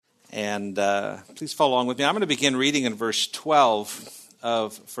And please follow along with me. I'm going to begin reading in verse 12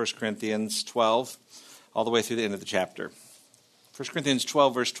 of 1 Corinthians 12, all the way through the end of the chapter. 1 Corinthians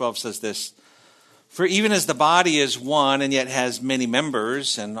 12, verse 12 says this: "For even as the body is one and yet has many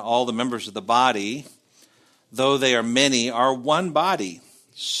members, and all the members of the body, though they are many, are one body,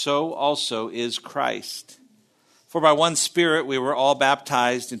 so also is Christ. For by one Spirit we were all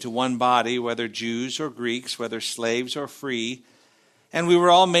baptized into one body, whether Jews or Greeks, whether slaves or free, and we were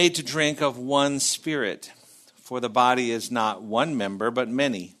all made to drink of one Spirit. For the body is not one member, but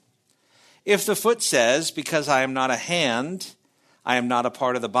many. If the foot says, 'Because I am not a hand, I am not a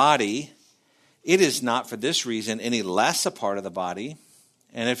part of the body,' it is not for this reason any less a part of the body.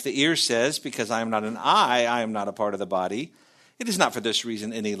 And if the ear says, 'Because I am not an eye, I am not a part of the body,' it is not for this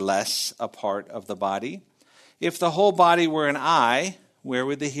reason any less a part of the body. If the whole body were an eye, where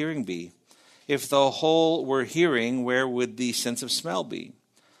would the hearing be? If the whole were hearing, where would the sense of smell be?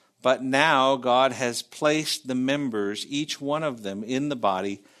 But now God has placed the members, each one of them, in the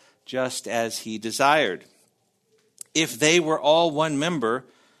body, just as he desired. If they were all one member,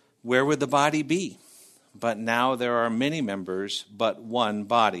 where would the body be? But now there are many members, but one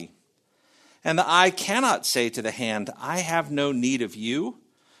body. And the eye cannot say to the hand, 'I have no need of you,'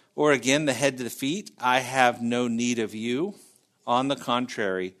 or again the head to the feet, 'I have no need of you.' On the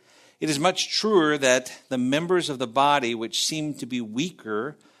contrary, it is much truer that the members of the body which seem to be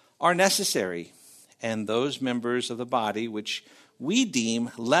weaker are necessary, and those members of the body which we deem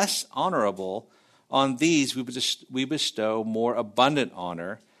less honorable, on these we bestow more abundant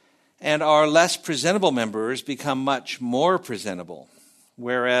honor, and our less presentable members become much more presentable,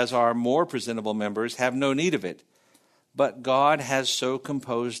 whereas our more presentable members have no need of it. But God has so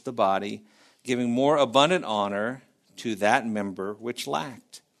composed the body, giving more abundant honor to that member which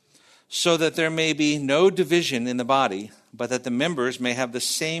lacked, so that there may be no division in the body, but that the members may have the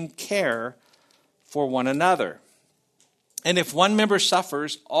same care for one another. And if one member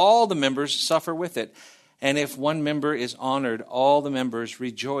suffers, all the members suffer with it. And if one member is honored, all the members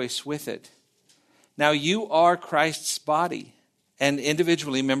rejoice with it. Now you are Christ's body, and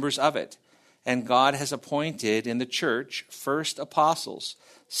individually members of it. And God has appointed in the church first apostles,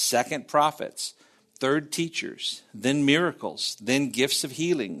 second prophets, third teachers, then miracles, then gifts of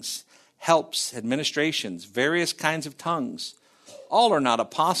healings, helps, administrations, various kinds of tongues. All are not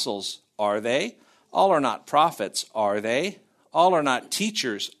apostles, are they? All are not prophets, are they? All are not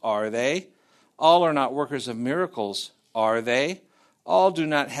teachers, are they? All are not workers of miracles, are they? All do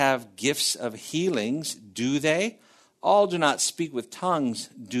not have gifts of healings, do they? All do not speak with tongues,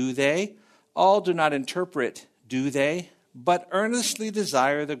 do they? All do not interpret, do they? But earnestly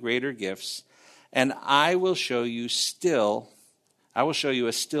desire the greater gifts, and I will show you a still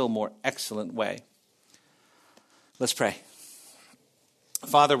more excellent way." Let's pray.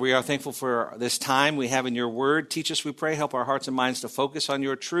 Father, we are thankful for this time we have in your word. Teach us, we pray. Help our hearts and minds to focus on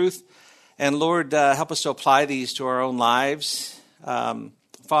your truth. And Lord, help us to apply these to our own lives.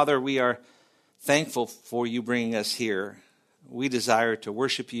 Father, we are thankful for you bringing us here. We desire to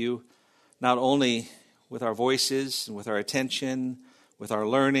worship you, not only with our voices and with our attention, with our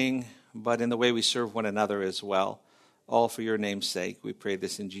learning, but in the way we serve one another as well. All for your name's sake. We pray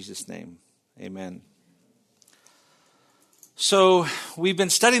this in Jesus' name. Amen. So we've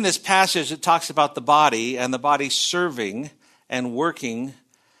been studying this passage that talks about the body and the body serving and working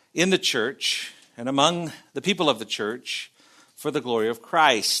in the church and among the people of the church for the glory of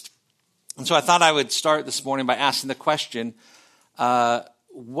Christ. And so I thought I would start this morning by asking the question,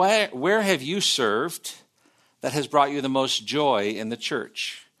 where have you served that has brought you the most joy in the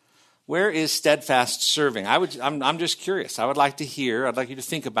church? Where is steadfast serving? I'm just curious. I'd like you to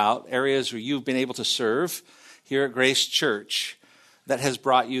think about areas where you've been able to serve here at Grace Church that has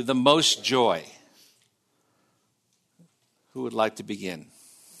brought you the most joy. Who would like to begin?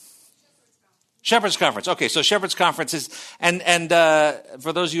 Shepherd's Conference. Okay, so Shepherd's Conference is, and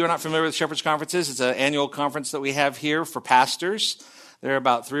for those of you who are not familiar with Shepherd's Conferences, it's an annual conference that we have here for pastors. There are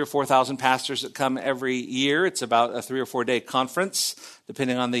about 3,000 or 4,000 pastors that come every year. It's about a 3 or 4 day conference,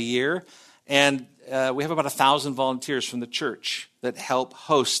 depending on the year. And we have about 1,000 volunteers from the church that help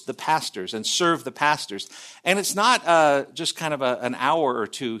host the pastors and serve the pastors. And it's not just kind of an hour or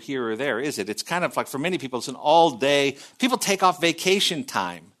two here or there, is it? It's kind of like, for many people, it's an all day. People take off vacation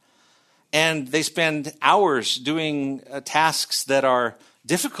time. And they spend hours doing tasks that are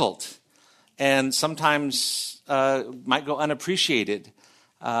difficult and sometimes might go unappreciated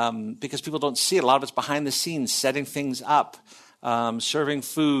because people don't see it. A lot of it's behind the scenes, setting things up, serving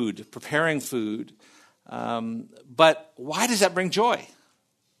food, preparing food. But why does that bring joy?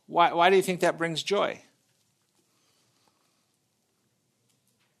 Why do you think that brings joy?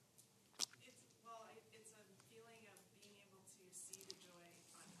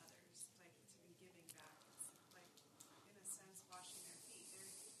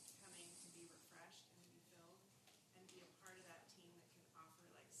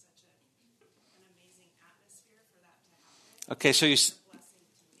 Okay, so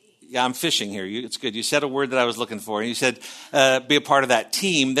yeah, I'm fishing here. It's good. You said a word that I was looking for. You said be a part of that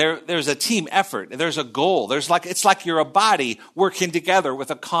team. There's a team effort. There's a goal. It's like you're a body working together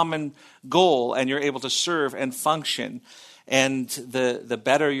with a common goal, and you're able to serve and function. And the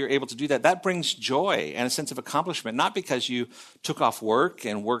better you're able to do that, that brings joy and a sense of accomplishment, not because you took off work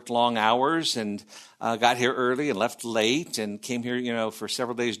and worked long hours and got here early and left late and came here, for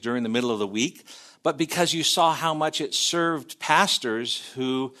several days during the middle of the week, but because you saw how much it served pastors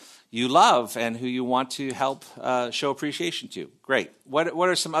who you love and who you want to help show appreciation to. Great. What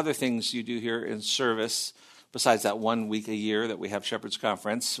are some other things you do here in service besides that 1 week a year that we have Shepherd's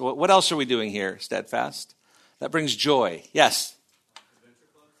Conference? What else are we doing here, Steadfast? That brings joy. Yes?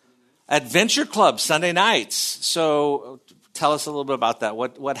 Adventure Club Sunday nights. So tell us a little bit about that.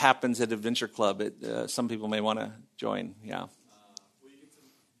 What happens at Adventure Club? Some people may want to join. Yeah. We get to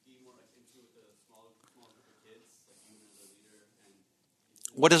be more intimate with a small group of kids, you as a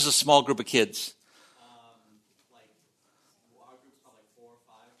leader. What is a small group of kids? Our group's about 4 or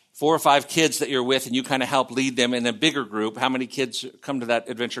 5. 4 or 5 kids that you're with, and you kind of help lead them in a bigger group. How many kids come to that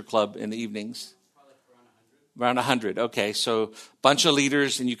Adventure Club in the evenings? Around 100. Okay, so bunch of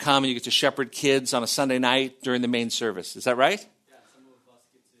leaders, and you come and you get to shepherd kids on a Sunday night during the main service. Is that right? Yeah, some of us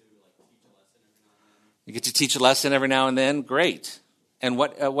get to teach a lesson every now and then. You get to teach a lesson every now and then? Great. And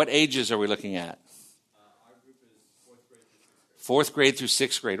what ages are we looking at? Our group is 4th grade through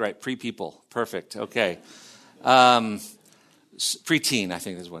 6th grade. 4th grade through 6th grade, right? Pre-people. Perfect. Okay. Pre-teen, I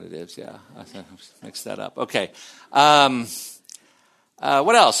think is what it is. Yeah, I mixed that up. Okay.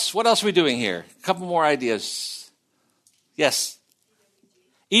 What else? What else are we doing here? A couple more ideas. Yes?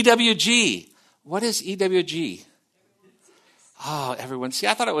 EWG. What is EWG? Oh, everyone. See,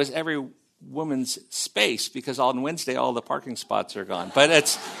 I thought it was every woman's space because on Wednesday all the parking spots are gone. But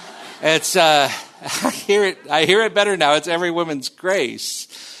it's I hear it better now. It's every woman's grace.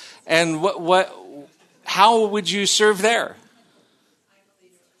 And how would you serve there?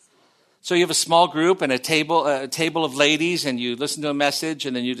 So you have a small group and a table of ladies, and you listen to a message,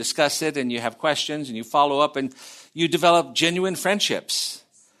 and then you discuss it, and you have questions, and you follow up, and you develop genuine friendships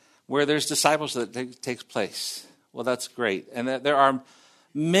where there's discipleship that takes place. Well, that's great. And there are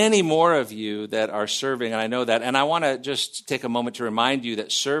many more of you that are serving, and I know that. And I want to just take a moment to remind you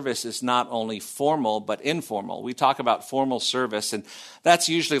that service is not only formal, but informal. We talk about formal service, and that's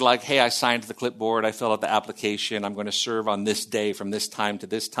usually like, hey, I signed the clipboard, I filled out the application, I'm going to serve on this day from this time to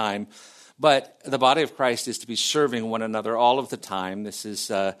this time. But the body of Christ is to be serving one another all of the time. This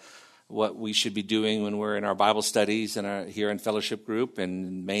is what we should be doing when we're in our Bible studies and here in fellowship group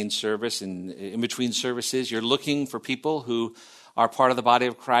and main service and in between services. You're looking for people who are part of the body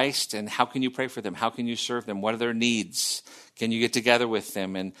of Christ, and how can you pray for them? How can you serve them? What are their needs? Can you get together with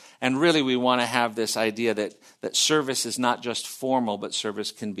them? And really we want to have this idea that service is not just formal, but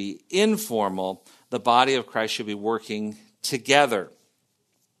service can be informal. The body of Christ should be working together.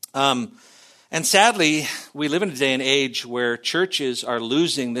 And sadly, we live in a day and age where churches are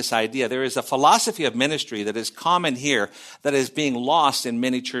losing this idea. There is a philosophy of ministry that is common here that is being lost in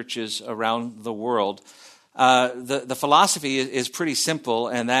many churches around the world. The philosophy is pretty simple,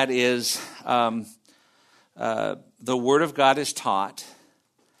 and that is the Word of God is taught.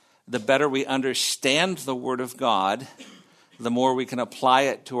 The better we understand the Word of God, the more we can apply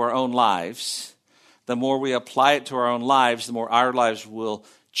it to our own lives. The more we apply it to our own lives, the more our lives will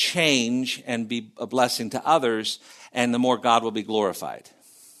change and be a blessing to others, and the more God will be glorified.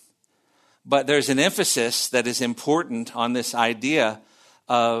 But there's an emphasis that is important on this idea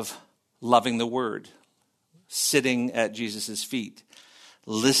of loving the Word, sitting at Jesus' feet,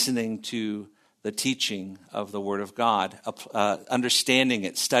 listening to the teaching of the Word of God, understanding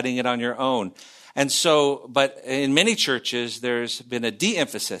it, studying it on your own. And so, but in many churches, there's been a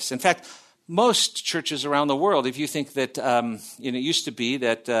de-emphasis. In fact, most churches around the world, if you think that, it used to be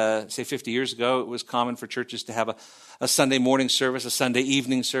that, say 50 years ago, it was common for churches to have a Sunday morning service, a Sunday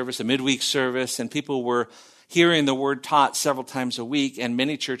evening service, a midweek service, and people were hearing the word taught several times a week, and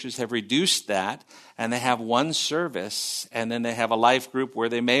many churches have reduced that, and they have one service, and then they have a life group where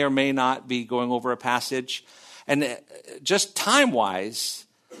they may or may not be going over a passage. And just time-wise,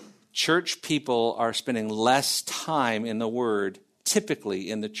 church people are spending less time in the Word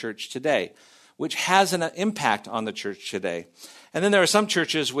typically in the church today, which has an impact on the church today. And then there are some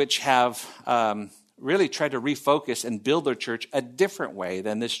churches which have really tried to refocus and build their church a different way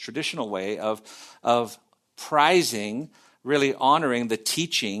than this traditional way of prizing really honoring the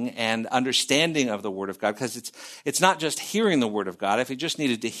teaching and understanding of the Word of God, because it's not just hearing the Word of God. If you just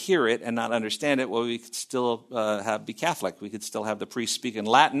needed to hear it and not understand it, well, we could still be Catholic. We could still have the priest speak in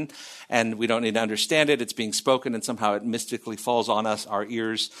Latin, and we don't need to understand it. It's being spoken, and somehow it mystically falls on us, our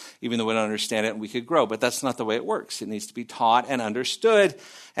ears, even though we don't understand it, and we could grow. But that's not the way it works. It needs to be taught and understood,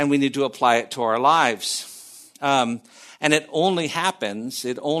 and we need to apply it to our lives. And it only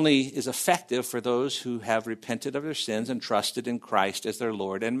is effective for those who have repented of their sins and trusted in Christ as their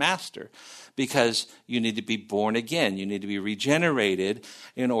Lord and Master. Because you need to be born again. You need to be regenerated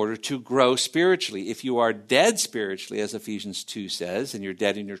in order to grow spiritually. If you are dead spiritually, as Ephesians 2 says, and you're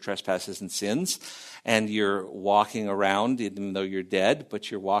dead in your trespasses and sins, and you're walking around, even though you're dead,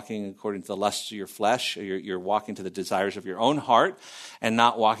 but you're walking according to the lusts of your flesh, you're walking to the desires of your own heart, and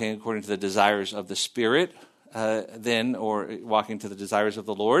not walking according to the desires of the Spirit, or walking to the desires of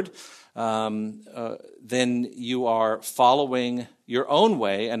the Lord, then you are following your own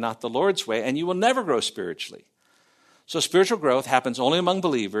way and not the Lord's way, and you will never grow spiritually. So spiritual growth happens only among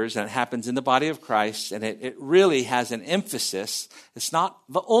believers, and it happens in the body of Christ, and it really has an emphasis. It's not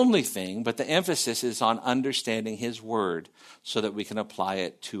the only thing, but the emphasis is on understanding His Word so that we can apply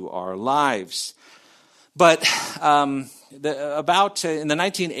it to our lives. But in the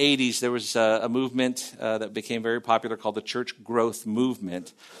 1980s, there was a movement that became very popular called the Church Growth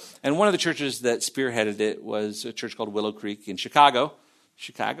Movement. And one of the churches that spearheaded it was a church called Willow Creek in Chicago.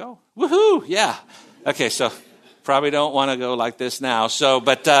 Chicago? Woohoo! Yeah. Okay, so probably don't want to go like this now.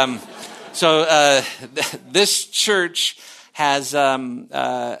 This church has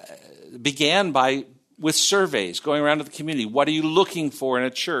began with surveys, going around to the community. What are you looking for in a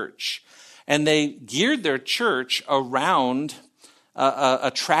church? And they geared their church around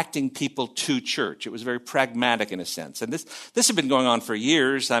attracting people to church. It was very pragmatic in a sense. And this had been going on for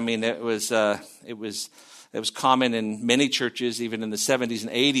years. I mean, it was common in many churches, even in the 70s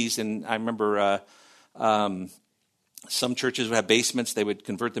and 80s. And I remember some churches would have basements. They would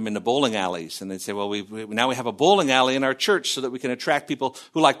convert them into bowling alleys. And they'd say, well, now we have a bowling alley in our church so that we can attract people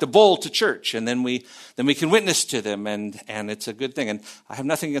who like to bowl to church. And then we can witness to them. And it's a good thing. And I have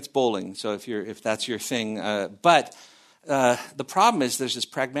nothing against bowling. So if that's your thing. But the problem is there's this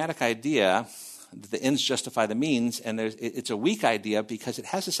pragmatic idea that the ends justify the means. And it's a weak idea because it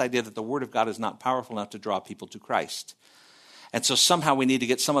has this idea that the Word of God is not powerful enough to draw people to Christ. And so somehow we need to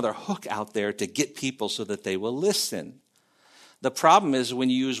get some other hook out there to get people so that they will listen. The problem is when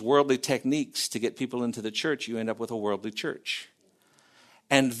you use worldly techniques to get people into the church, you end up with a worldly church.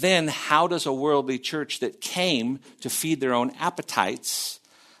 And then how does a worldly church that came to feed their own appetites,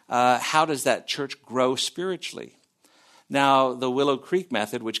 how does that church grow spiritually? Now, the Willow Creek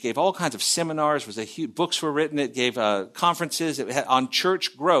method, which gave all kinds of seminars, books were written, it gave conferences on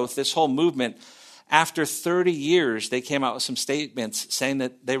church growth, this whole movement. After 30 years, they came out with some statements saying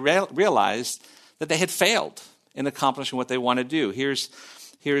that they realized that they had failed in accomplishing what they want to do.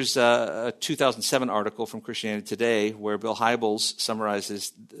 Here's a 2007 article from Christianity Today where Bill Hybels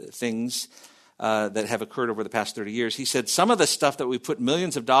summarizes things that have occurred over the past 30 years. He said, some of the stuff that we put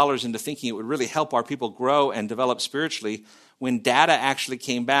millions of dollars into thinking it would really help our people grow and develop spiritually, when data actually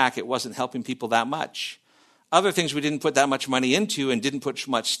came back, it wasn't helping people that much. Other things we didn't put that much money into and didn't put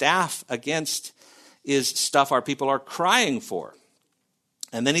much staff against is stuff our people are crying for.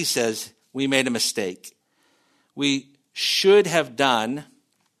 And then he says, we made a mistake. We should have done,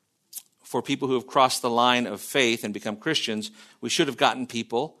 for people who have crossed the line of faith and become Christians, we should have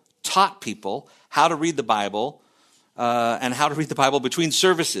taught people how to read the Bible and how to read the Bible between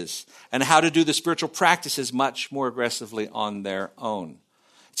services and how to do the spiritual practices much more aggressively on their own.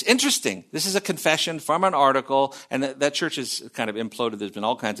 It's interesting. This is a confession from an article, and that church has kind of imploded. There's been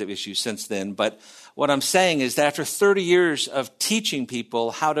all kinds of issues since then. But what I'm saying is that after 30 years of teaching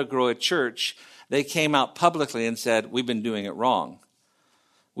people how to grow a church, they came out publicly and said, we've been doing it wrong.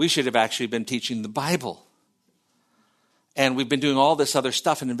 We should have actually been teaching the Bible. And we've been doing all this other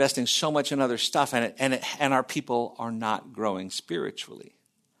stuff and investing so much in other stuff, and our people are not growing spiritually.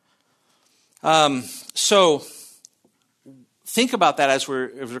 So think about that as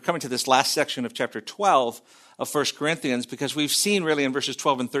we're coming to this last section of chapter 12 of 1 Corinthians, because we've seen really in verses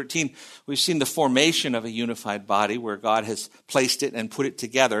 12 and 13, we've seen the formation of a unified body where God has placed it and put it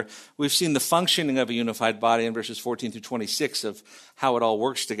together. We've seen the functioning of a unified body in verses 14 through 26 of how it all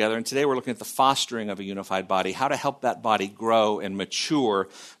works together. And today we're looking at the fostering of a unified body, how to help that body grow and mature,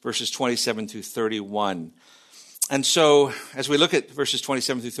 verses 27 through 31. And so as we look at verses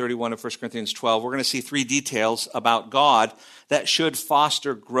 27 through 31 of 1 Corinthians 12, we're going to see three details about God that should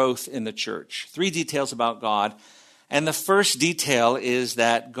foster growth in the church. Three details about God. And the first detail is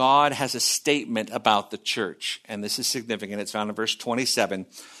that God has a statement about the church. And this is significant. It's found in verse 27.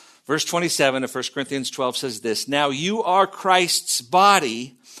 Verse 27 of 1 Corinthians 12 says this, "Now you are Christ's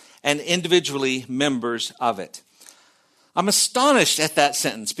body and individually members of it." I'm astonished at that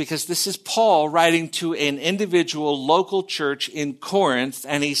sentence because this is Paul writing to an individual local church in Corinth,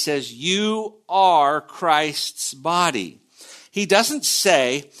 and he says, you are Christ's body. He doesn't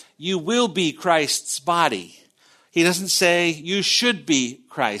say, you will be Christ's body. He doesn't say, you should be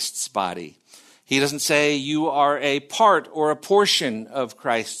Christ's body. He doesn't say, you are a part or a portion of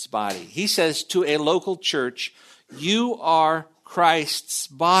Christ's body. He says to a local church, you are Christ's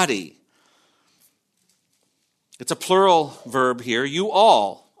body. It's a plural verb here. You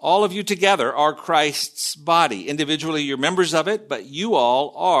all of you together are Christ's body. Individually, you're members of it, but you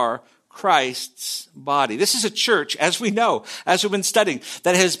all are Christ's body. This is a church, as we know, as we've been studying,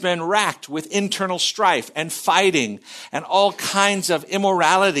 that has been racked with internal strife and fighting and all kinds of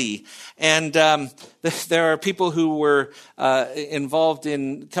immorality. And there are people who were involved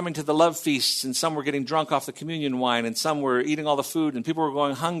in coming to the love feasts, and some were getting drunk off the communion wine, and some were eating all the food, and people were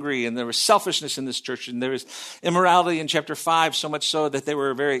going hungry, and there was selfishness in this church, and there was immorality in chapter 5, so much so that they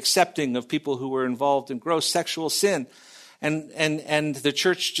were very accepting of people who were involved in gross sexual sin. And the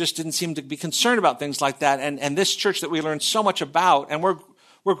church just didn't seem to be concerned about things like that. And this church that we learned so much about, and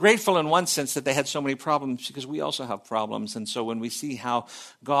we're grateful in one sense that they had so many problems because we also have problems. And so when we see how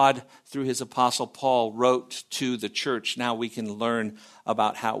God, through his apostle Paul, wrote to the church, now we can learn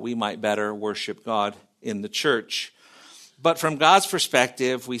about how we might better worship God in the church. But from God's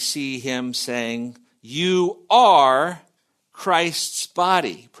perspective, we see him saying, you are Christ's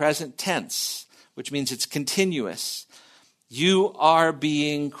body, present tense, which means it's continuous. You are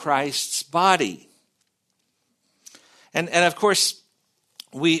being Christ's body. And of course,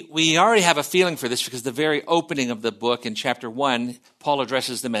 we already have a feeling for this because the very opening of the book in chapter 1, Paul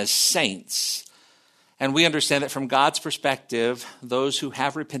addresses them as saints. And we understand that from God's perspective, those who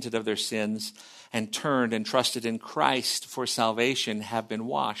have repented of their sins and turned and trusted in Christ for salvation have been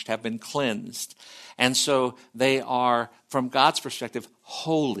washed, have been cleansed. And so they are, from God's perspective,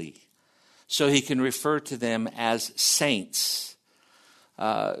 holy. So he can refer to them as saints.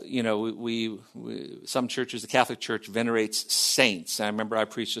 We some churches, the Catholic Church, venerates saints. I remember I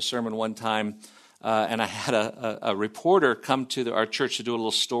preached a sermon one time, and I had a reporter come to our church to do a little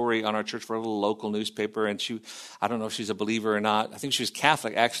story on our church for a little local newspaper. And I don't know if she's a believer or not. I think she was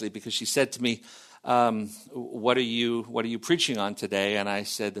Catholic, actually, because she said to me, what are you preaching on today? And I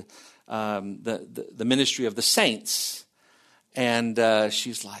said, the ministry of the saints. And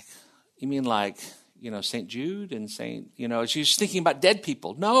she's like, you mean like, St. Jude and she's thinking about dead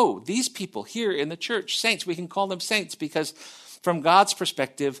people. No, these people here in the church, saints, we can call them saints because from God's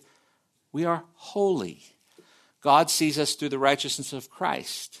perspective, we are holy. God sees us through the righteousness of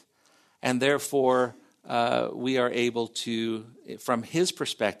Christ. And therefore, we are able to, from his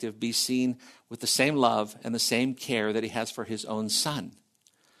perspective, be seen with the same love and the same care that he has for his own son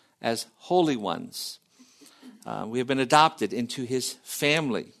as holy ones. We have been adopted into his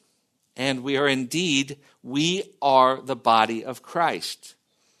family. And we are the body of Christ.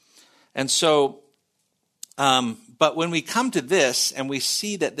 And so, but when we come to this and we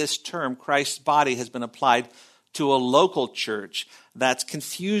see that this term, Christ's body, has been applied to a local church, that's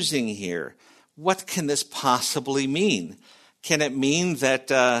confusing here. What can this possibly mean? Can it mean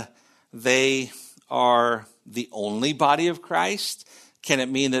that they are the only body of Christ? Can it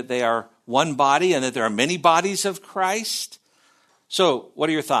mean that they are one body and that there are many bodies of Christ? So, what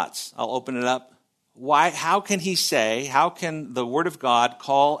are your thoughts? I'll open it up. How can the Word of God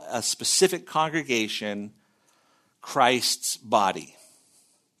call a specific congregation Christ's body?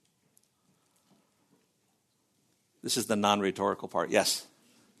 This is the non-rhetorical part. Yes?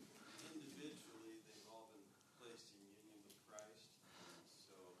 Individually, they've all been placed in union with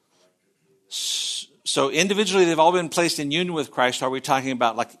Christ. So individually, they've all been placed in union with Christ. Are we talking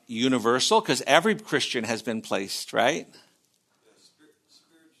about like universal? Because every Christian has been placed, right?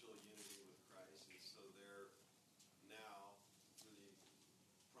 Spiritual unity with Christ, and so they're now, through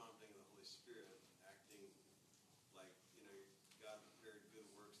the prompting of the Holy Spirit, acting like, God prepared good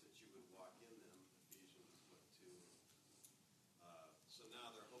works that you would walk in them, Ephesians 2. So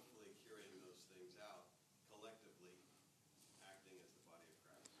now they're hopefully carrying those things out collectively, acting as the body of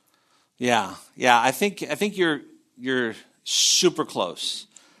Christ. Yeah. I think you're super close.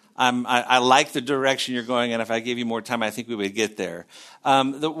 I like the direction you're going, and if I gave you more time, I think we would get there.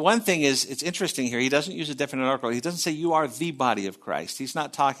 The one thing is, it's interesting here. He doesn't use a definite article. He doesn't say you are the body of Christ. He's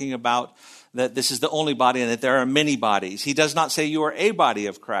not talking about that this is the only body and that there are many bodies. He does not say you are a body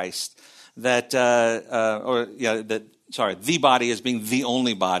of Christ. that the body as being the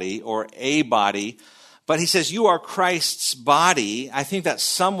only body or a body. But he says, you are Christ's body. I think that's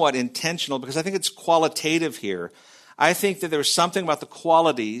somewhat intentional because I think it's qualitative here. I think that there's something about the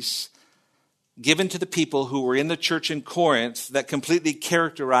qualities given to the people who were in the church in Corinth that completely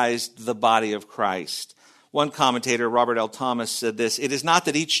characterized the body of Christ. One commentator, Robert L. Thomas, said this: it is not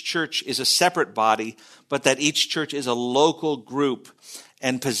that each church is a separate body, but that each church is a local group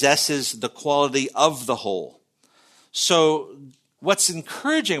and possesses the quality of the whole. So what's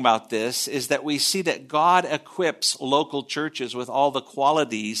encouraging about this is that we see that God equips local churches with all the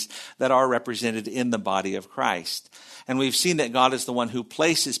qualities that are represented in the body of Christ. And we've seen that God is the one who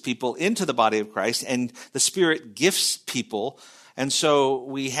places people into the body of Christ, and the Spirit gifts people. And so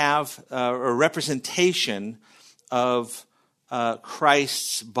we have a representation of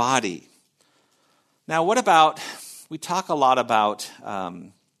Christ's body. Now, what about, we talk a lot about,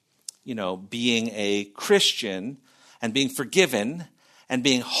 being a Christian and being forgiven and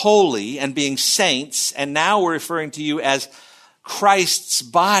being holy and being saints. And now we're referring to you as Christ's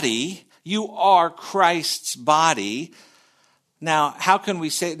body. You are Christ's body. Now, how can we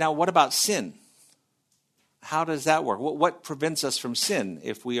say, now what about sin? How does that work? What prevents us from sin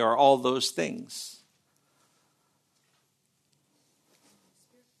if we are all those things?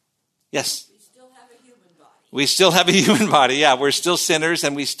 Yes? We still have a human body. We still have a human body. Yeah, we're still sinners,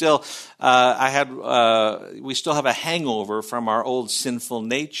 and we still we still have a hangover from our old sinful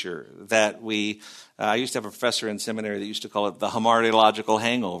nature that we. I used to have a professor in seminary that used to call it the hamartiological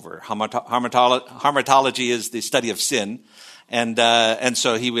hangover. Hamartology is the study of sin, and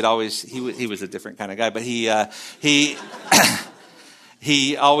so he would always he was a different kind of guy, but he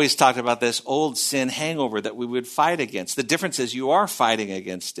always talked about this old sin hangover that we would fight against. The difference is you are fighting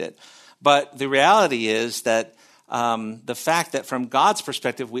against it. But the reality is that the fact that from God's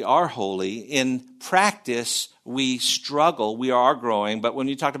perspective we are holy, in practice we struggle, we are growing. But when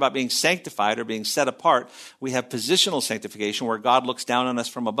you talk about being sanctified or being set apart, we have positional sanctification where God looks down on us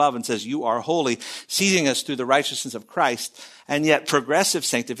from above and says, you are holy, seizing us through the righteousness of Christ. And yet progressive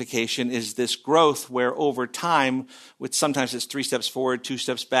sanctification is this growth where over time, which sometimes it's 3 steps forward, 2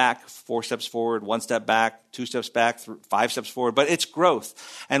 steps back, 4 steps forward, 1 step back, 2 steps back, 5 steps forward, but it's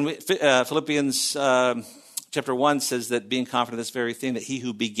growth. And Philippians chapter 1 says that being confident of this very thing, that he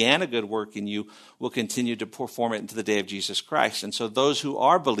who began a good work in you will continue to perform it into the day of Jesus Christ. And so those who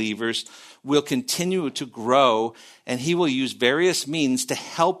are believers will continue to grow, and he will use various means to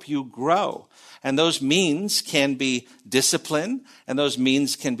help you grow. And those means can be discipline, and those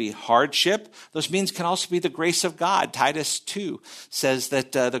means can be hardship. Those means can also be the grace of God. Titus 2 says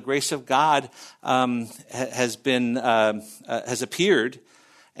that the grace of God has appeared,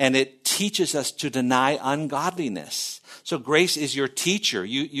 and it teaches us to deny ungodliness. So grace is your teacher.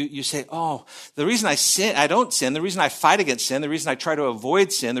 You say, oh, the reason I don't sin, the reason I fight against sin, the reason I try to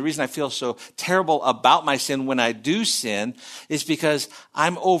avoid sin, the reason I feel so terrible about my sin when I do sin is because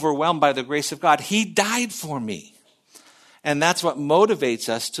I'm overwhelmed by the grace of God. He died for me. And that's what motivates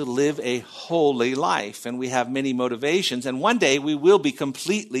us to live a holy life. And we have many motivations. And one day we will be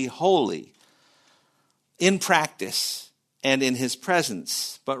completely holy in practice and in his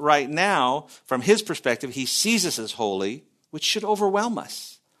presence. But right now, from his perspective, he sees us as holy, which should overwhelm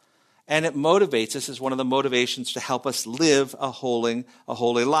us. And it motivates us as one of the motivations to help us live a holy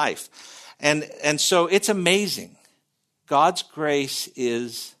life. And so it's amazing. God's grace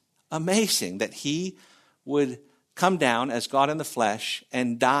is amazing that he would come down as God in the flesh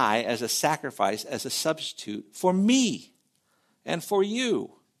and die as a sacrifice, as a substitute for me and for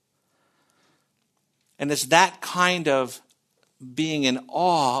you. And it's that kind of being in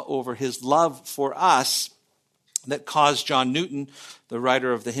awe over his love for us that caused John Newton, the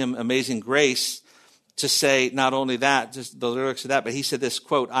writer of the hymn Amazing Grace, to say not only that, just the lyrics of that, but he said this,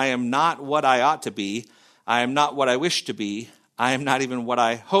 quote, I am not what I ought to be. I am not what I wish to be. I am not even what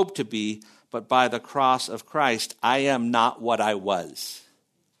I hope to be. But by the cross of Christ, I am not what I was.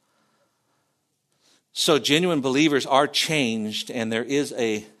 So genuine believers are changed, and there is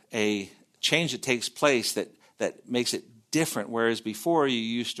a change that takes place that makes it different. Whereas before you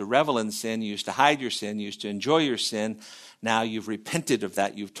used to revel in sin, you used to hide your sin, you used to enjoy your sin. Now you've repented of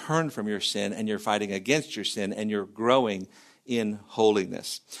that, you've turned from your sin, and you're fighting against your sin, and you're growing in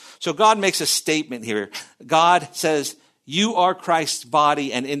holiness. So God makes a statement here. God says, you are Christ's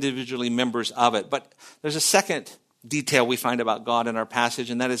body and individually members of it. But there's a second detail we find about God in our passage,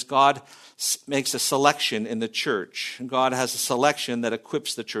 and that is God makes a selection in the church. And God has a selection that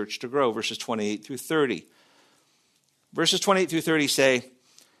equips the church to grow, verses 28 through 30. Verses 28 through 30 say,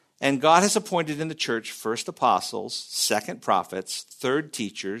 And God has appointed in the church first apostles, second prophets, third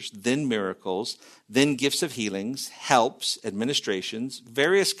teachers, then miracles, then gifts of healings, helps, administrations,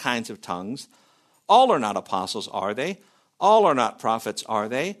 various kinds of tongues. All are not apostles, are they? All are not prophets, are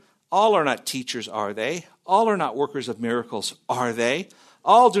they? All are not teachers, are they? All are not workers of miracles, are they?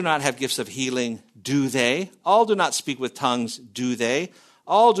 All do not have gifts of healing, do they? All do not speak with tongues, do they?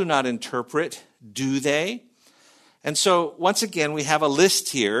 All do not interpret, do they? And so, once again, we have a list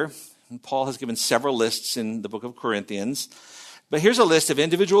here. And Paul has given several lists in the book of Corinthians. But here's a list of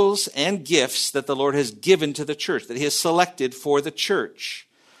individuals and gifts that the Lord has given to the church, that he has selected for the church.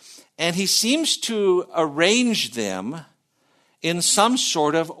 And he seems to arrange them in some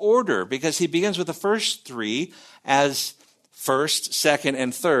sort of order, because he begins with the first three as first, second,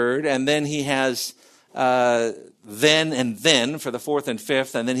 and third, and then he has then and then for the fourth and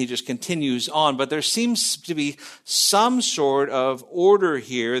fifth, and then he just continues on. But there seems to be some sort of order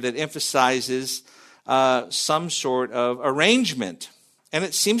here that emphasizes some sort of arrangement. And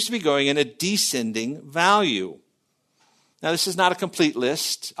it seems to be going in a descending value. Now, this is not a complete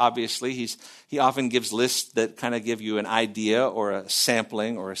list, obviously. He often gives lists that kind of give you an idea or a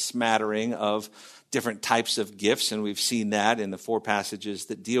sampling or a smattering of different types of gifts, and we've seen that in the 4 passages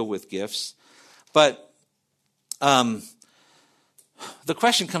that deal with gifts. But the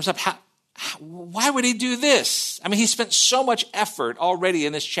question comes up, why would he do this? I mean, he spent so much effort already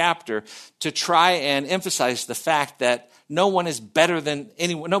in this chapter to try and emphasize the fact that no one is better than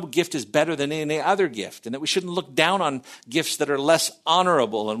anyone, no gift is better than any other gift, and that we shouldn't look down on gifts that are less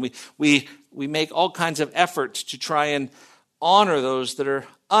honorable. And we make all kinds of effort to try and honor those that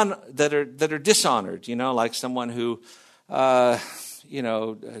are dishonored. You know, like someone who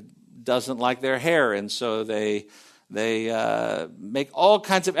doesn't like their hair, and so they make all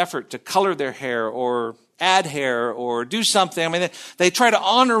kinds of effort to color their hair or add hair or do something. I mean, they try to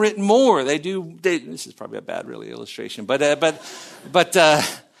honor it more. This is probably a bad, really, illustration, but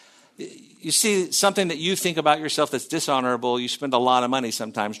you see something that you think about yourself that's dishonorable. You spend a lot of money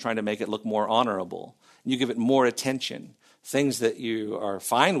sometimes trying to make it look more honorable. You give it more attention. Things that you are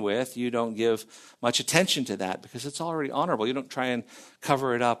fine with, you don't give much attention to that because it's already honorable. You don't try and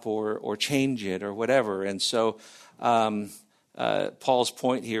cover it up or change it or whatever. And so Paul's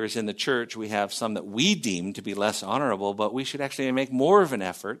point here is in the church, we have some that we deem to be less honorable, but we should actually make more of an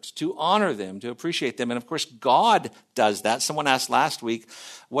effort to honor them, to appreciate them. And of course, God does that. Someone asked last week,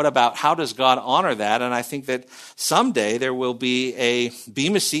 what about how does God honor that? And I think that someday there will be a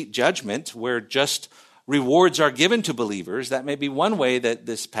Bema Seat judgment where just rewards are given to believers. That may be one way that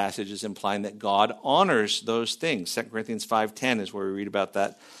this passage is implying that God honors those things. 2 Corinthians 5:10 is where we read about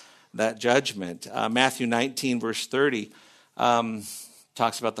that judgment. Matthew 19, verse 30,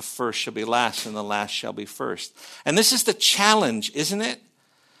 talks about the first shall be last and the last shall be first. And this is the challenge, isn't it?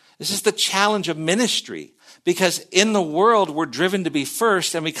 This is the challenge of ministry. Because in the world, we're driven to be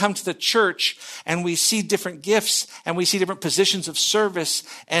first, and we come to the church and we see different gifts and we see different positions of service,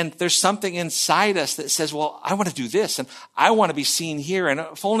 and there's something inside us that says, well, I want to do this and I want to be seen here, and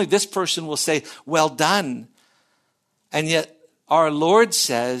if only this person will say, well done. And yet our Lord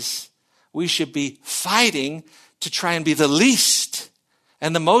says we should be fighting to try and be the least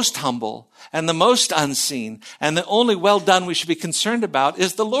and the most humble and the most unseen, and the only well done we should be concerned about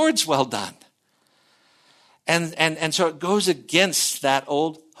is the Lord's well done. And so it goes against that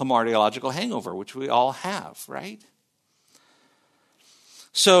old hamartiological hangover, which we all have, right?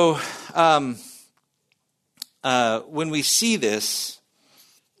 So when we see this,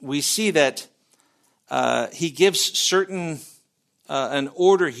 we see that he gives certain an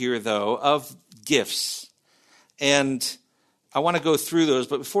order here, though, of gifts. And I want to go through those,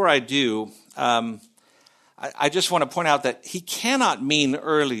 but before I do, I just want to point out that he cannot mean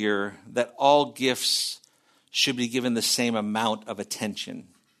earlier that all gifts should be given the same amount of attention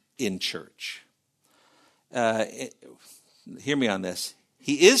in church. Hear me on this.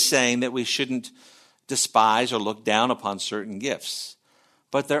 He is saying that we shouldn't despise or look down upon certain gifts.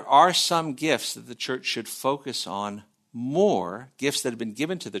 But there are some gifts that the church should focus on more, gifts that have been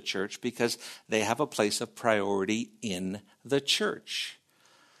given to the church because they have a place of priority in the church.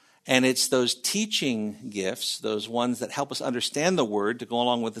 And it's those teaching gifts, those ones that help us understand the word to go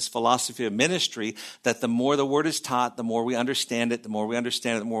along with this philosophy of ministry, that the more the word is taught, the more we understand it, the more we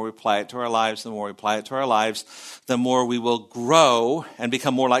understand it, the more we apply it to our lives, the more we apply it to our lives, the more we will grow and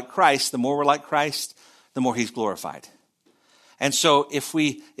become more like Christ. The more we're like Christ, the more he's glorified. And so if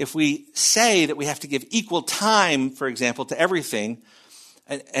we say that we have to give equal time, for example, to everything,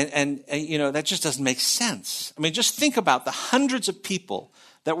 and that just doesn't make sense. I mean, just think about the hundreds of people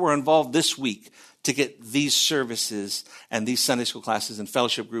that were involved this week to get these services and these Sunday school classes and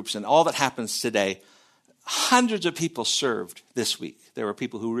fellowship groups and all that happens today. Hundreds of people served this week. There were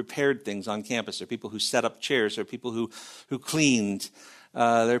people who repaired things on campus. There are people who set up chairs. There are people who cleaned.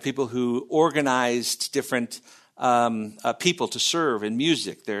 There are people who organized different people to serve in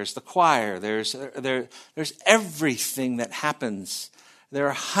music. There's the choir. There's everything that happens. There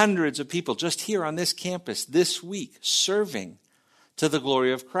are hundreds of people just here on this campus this week serving to the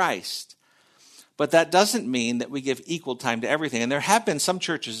glory of Christ. But that doesn't mean that we give equal time to everything. And there have been some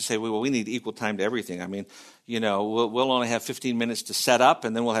churches that say, well, we need equal time to everything. I mean, we'll only have 15 minutes to set up,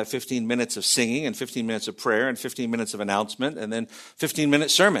 and then we'll have 15 minutes of singing, and 15 minutes of prayer, and 15 minutes of announcement, and then 15-minute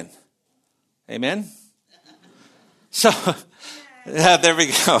sermon. Amen? So, there we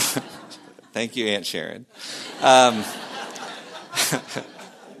go. Thank you, Aunt Sharon.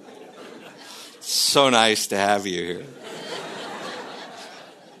 So nice to have you here.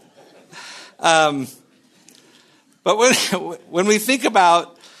 But when we think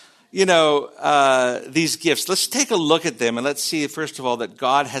about, these gifts, let's take a look at them and let's see, first of all, that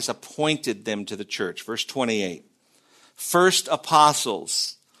God has appointed them to the church. Verse 28. First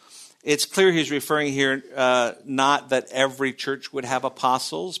apostles. It's clear he's referring here not that every church would have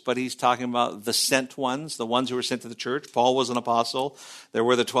apostles, but he's talking about the sent ones, the ones who were sent to the church. Paul was an apostle. There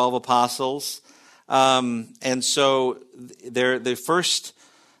were the 12 apostles. And so they're the first.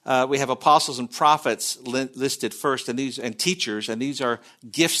 We have apostles and prophets listed first, and teachers, and these are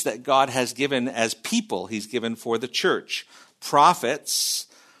gifts that God has given as people. He's given for the church. Prophets,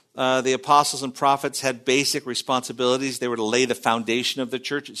 the apostles and prophets had basic responsibilities. They were to lay the foundation of the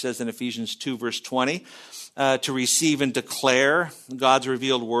church. It says in Ephesians 2, verse 20, to receive and declare God's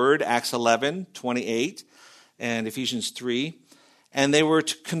revealed word, Acts 11, 28, and Ephesians 3. And they were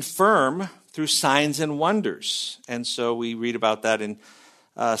to confirm through signs and wonders. And so we read about that in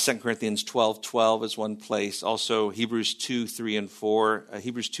 2 Corinthians 12:12 is one place. Also, Hebrews 2, 3, and 4.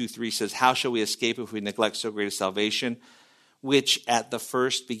 Hebrews 2, 3 says, how shall we escape if we neglect so great a salvation, which at the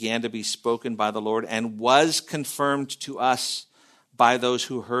first began to be spoken by the Lord and was confirmed to us by those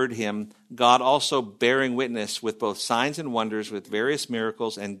who heard him, God also bearing witness with both signs and wonders, with various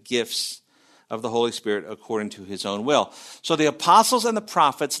miracles and gifts of the Holy Spirit according to his own will. So the apostles and the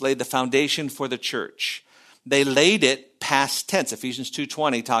prophets laid the foundation for the church. They laid it past tense. Ephesians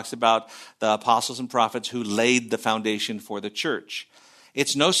 2:20 talks about the apostles and prophets who laid the foundation for the church.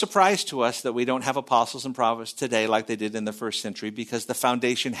 It's no surprise to us that we don't have apostles and prophets today like they did in the first century, because the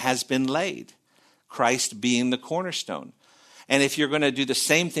foundation has been laid, Christ being the cornerstone. And if you're going to do the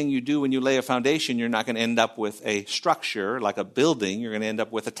same thing you do when you lay a foundation, you're not going to end up with a structure like a building. You're going to end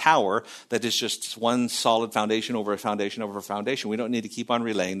up with a tower that is just one solid foundation over a foundation over a foundation. We don't need to keep on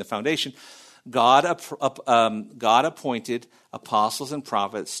relaying the foundation. God appointed apostles and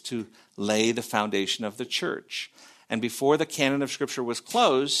prophets to lay the foundation of the church. And before the canon of Scripture was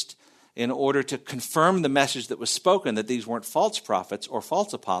closed, in order to confirm the message that was spoken, that these weren't false prophets or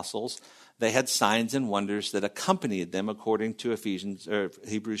false apostles, they had signs and wonders that accompanied them, according to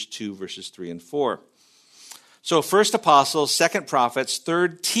Hebrews 2, verses 3 and 4. So first apostles, second prophets,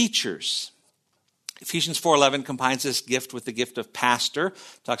 third teachers. Ephesians 4:11 combines this gift with the gift of pastor.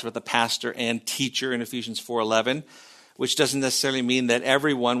 Talks about the pastor and teacher in Ephesians 4:11, which doesn't necessarily mean that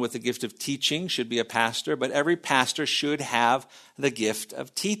everyone with the gift of teaching should be a pastor, but every pastor should have the gift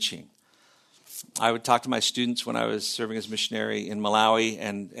of teaching. I would talk to my students when I was serving as missionary in Malawi,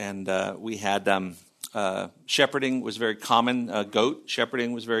 and we had shepherding was very common. Goat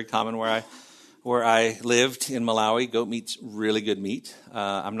shepherding was very common where I lived in Malawi. Goat meat's really good meat.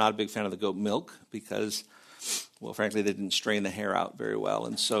 I'm not a big fan of the goat milk because, well, frankly, they didn't strain the hair out very well,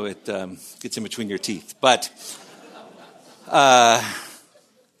 and so it gets in between your teeth. But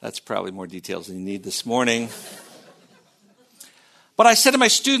that's probably more details than you need this morning. But I said to my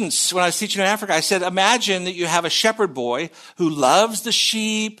students when I was teaching in Africa, I said, imagine that you have a shepherd boy who loves the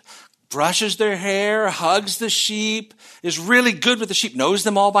sheep, brushes their hair, hugs the sheep, is really good with the sheep, knows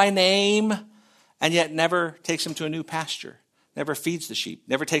them all by name, and yet never takes them to a new pasture, never feeds the sheep,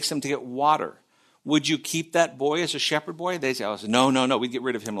 never takes them to get water. Would you keep that boy as a shepherd boy? They say, no, we'd get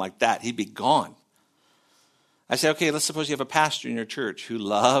rid of him like that. He'd be gone. I say, okay, let's suppose you have a pastor in your church who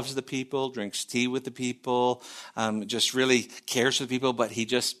loves the people, drinks tea with the people, just really cares for the people, but he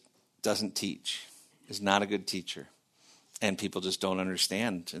just doesn't teach, is not a good teacher. And people just don't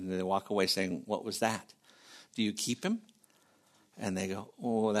understand. And they walk away saying, what was that? Do you keep him? And they go,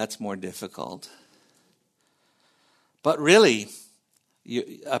 oh, that's more difficult. But really,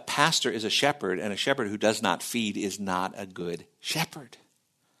 a pastor is a shepherd, and a shepherd who does not feed is not a good shepherd,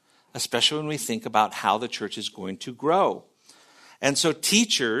 especially when we think about how the church is going to grow. And so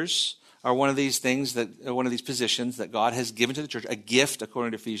teachers are one of these positions that God has given to the church, a gift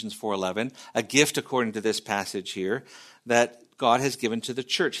according to Ephesians 4:11, a gift according to this passage here that God has given to the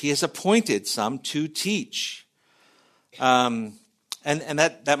church. He has appointed some to teach. And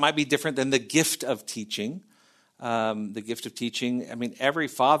that might be different than the gift of teaching. The gift of teaching, I mean, every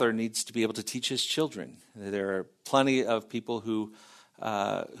father needs to be able to teach his children. There are plenty of people who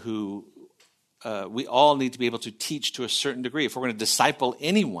we all need to be able to teach to a certain degree. If we're going to disciple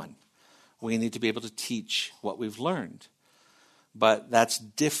anyone, we need to be able to teach what we've learned. But that's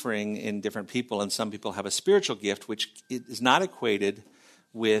differing in different people, and some people have a spiritual gift which is not equated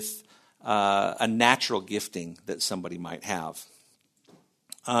with a natural gifting that somebody might have.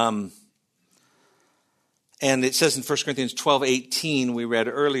 And it says in 1 Corinthians 12:18, we read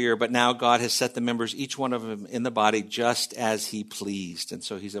earlier, but now God has set the members, each one of them in the body, just as he pleased. And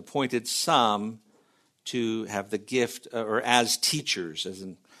so he's appointed some to have the gift, or as teachers.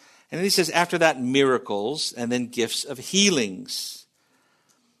 And then he says, after that, miracles, and then gifts of healings.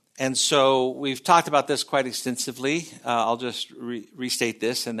 And so we've talked about this quite extensively. I'll just restate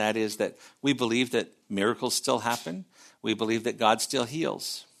this, and that is that we believe that miracles still happen. We believe that God still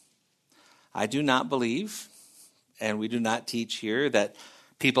heals. I do not believe, and we do not teach here, that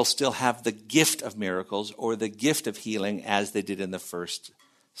people still have the gift of miracles or the gift of healing as they did in the first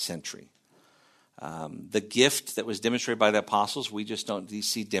century. The gift that was demonstrated by the apostles, we just don't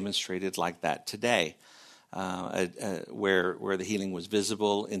see demonstrated like that today, where the healing was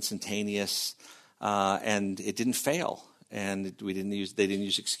visible, instantaneous, and it didn't fail. And they didn't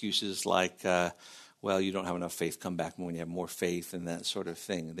use excuses like, well, you don't have enough faith, come back when you have more faith, and that sort of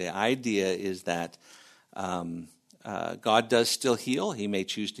thing. The idea is that God does still heal. He may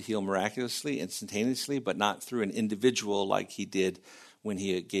choose to heal miraculously, instantaneously, but not through an individual like he did when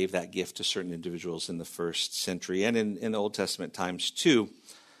he gave that gift to certain individuals in the first century and in the Old Testament times too.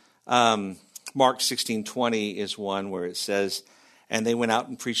 Mark 16:20 is one where it says, and they went out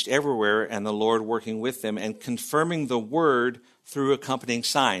and preached everywhere, and the Lord working with them and confirming the word through accompanying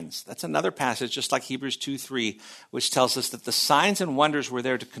signs. That's another passage, just like Hebrews 2:3, which tells us that the signs and wonders were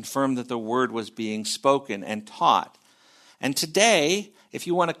there to confirm that the word was being spoken and taught. And today, if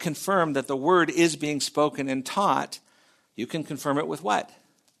you want to confirm that the word is being spoken and taught, you can confirm it with what?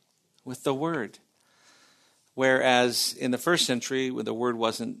 With the word. Whereas in the first century, the word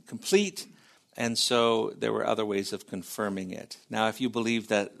wasn't complete, and so there were other ways of confirming it. Now, if you believe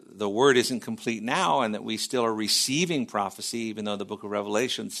that the word isn't complete now and that we still are receiving prophecy, even though the book of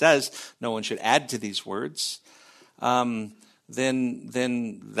Revelation says no one should add to these words, then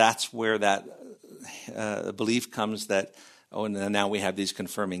that's where that belief comes that, and now we have these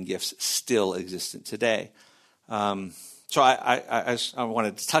confirming gifts still existent today. So I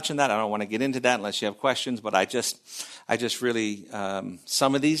wanted to touch on that. I don't want to get into that unless you have questions, but I just really,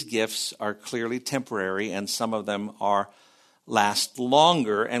 some of these gifts are clearly temporary and some of them last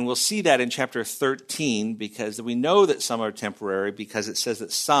longer. And we'll see that in chapter 13 because we know that some are temporary because it says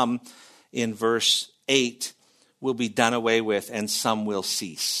that some in verse 8 will be done away with and some will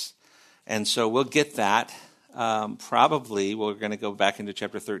cease. And so we'll get that. Probably, we're going to go back into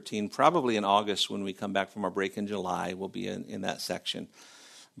chapter 13, probably in August when we come back from our break in July. We'll be in that section.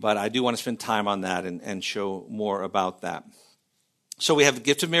 But I do want to spend time on that and show more about that. So we have the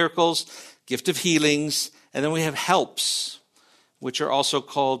gift of miracles, gift of healings, and then we have helps, which are also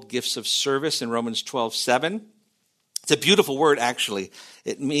called gifts of service in Romans 12:7. It's a beautiful word, actually.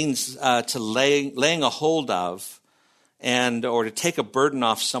 It means to laying a hold of, or to take a burden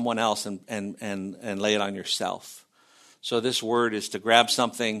off someone else and lay it on yourself. So this word is to grab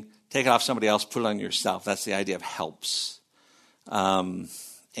something, take it off somebody else, put it on yourself. That's the idea of helps. And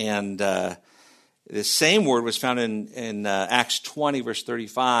the same word was found in Acts 20, verse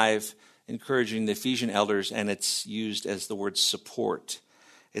 35, encouraging the Ephesian elders, and it's used as the word support.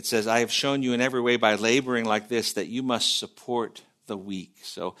 It says, I have shown you in every way by laboring like this that you must support the weak.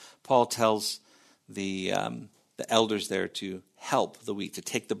 So Paul tells the elders there to help the weak, to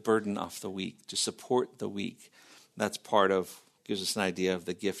take the burden off the weak, to support the weak. That's gives us an idea of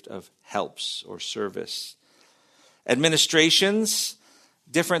the gift of helps or service. Administrations,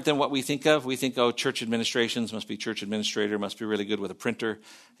 different than what we think of. We think, church administrations must be church administrator, must be really good with a printer,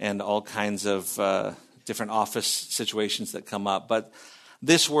 and all kinds of different office situations that come up. But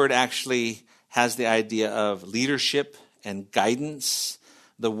this word actually has the idea of leadership and guidance.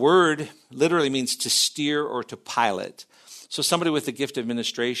 The word literally means to steer or to pilot. So somebody with the gift of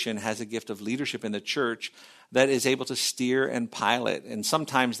administration has a gift of leadership in the church that is able to steer and pilot. And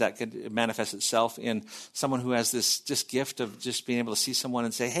sometimes that could manifest itself in someone who has this just gift of just being able to see someone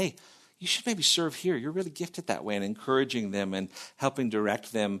and say, hey, you should maybe serve here. You're really gifted that way, and encouraging them and helping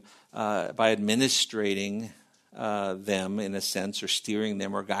direct them by administrating them in a sense, or steering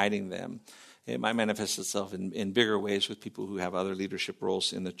them or guiding them. It might manifest itself in bigger ways with people who have other leadership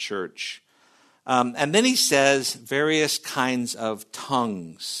roles in the church. And then he says various kinds of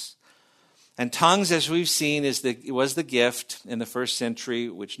tongues. And tongues, as we've seen, was the gift in the first century,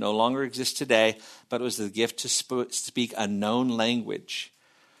 which no longer exists today, but it was the gift to speak a known language.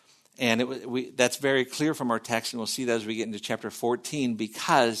 And that's very clear from our text, and we'll see that as we get into chapter 14,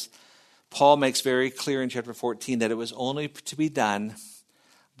 because Paul makes very clear in chapter 14 that it was only to be done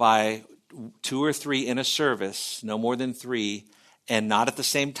by 2 or 3 in a service, no more than 3, and not at the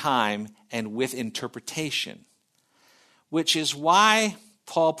same time, and with interpretation, which is why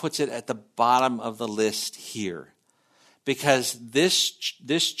Paul puts it at the bottom of the list here. Because this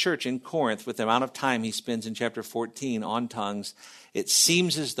church in Corinth, with the amount of time he spends in chapter 14 on tongues, it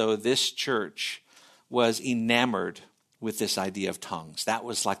seems as though this church was enamored with this idea of tongues. That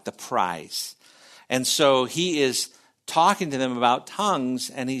was like the prize. And so he is talking to them about tongues,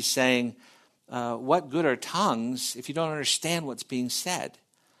 and he's saying, what good are tongues if you don't understand what's being said?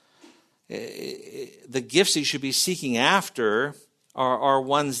 The gifts that you should be seeking after are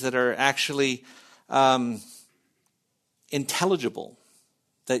ones that are actually intelligible,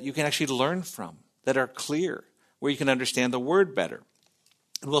 that you can actually learn from, that are clear, where you can understand the word better.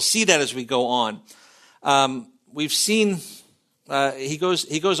 And we'll see that as we go on. We've seen, he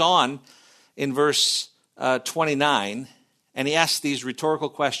goes on in verse 29, and he asks these rhetorical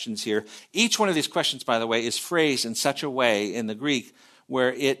questions here. Each one of these questions, by the way, is phrased in such a way in the Greek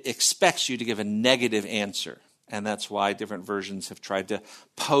where it expects you to give a negative answer. And that's why different versions have tried to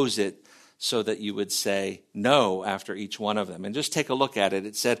pose it so that you would say no after each one of them. And just take a look at it.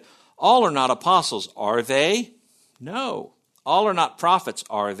 It said, all are not apostles, are they? No. All are not prophets,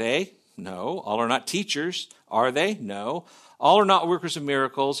 are they? No. All are not teachers, are they? No. All are not workers of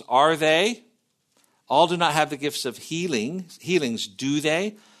miracles, are they? All do not have the gifts of healings, do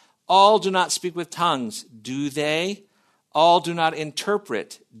they? All do not speak with tongues, do they? All do not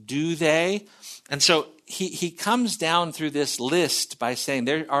interpret, do they? And so he comes down through this list by saying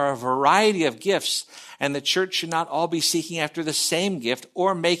there are a variety of gifts, and the church should not all be seeking after the same gift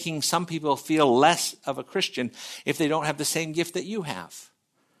or making some people feel less of a Christian if they don't have the same gift that you have.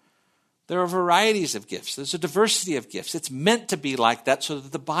 There are varieties of gifts. There's a diversity of gifts. It's meant to be like that so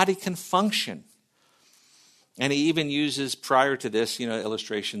that the body can function. And he even uses, prior to this,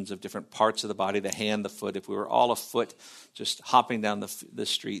 illustrations of different parts of the body, the hand, the foot. If we were all a foot just hopping down the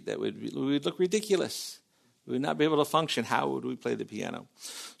street, we would look ridiculous. We would not be able to function. How would we play the piano?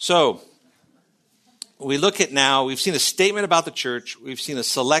 So we look at now, we've seen a statement about the church. We've seen a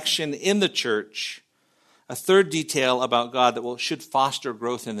selection in the church. A third detail about God that should foster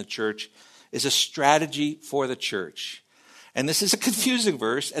growth in the church is a strategy for the church. And this is a confusing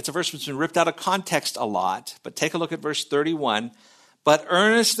verse. It's a verse that's been ripped out of context a lot. But take a look at verse 31. But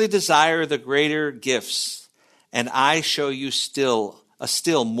earnestly desire the greater gifts, and I show you a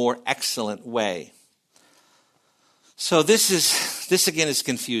still more excellent way. So this again is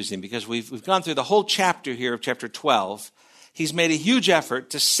confusing because we've gone through the whole chapter here of chapter 12. He's made a huge effort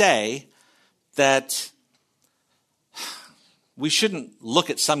to say that we shouldn't look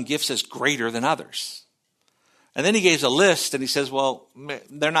at some gifts as greater than others. And then he gives a list, and he says, well,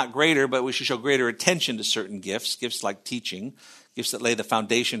 they're not greater, but we should show greater attention to certain gifts like teaching, gifts that lay the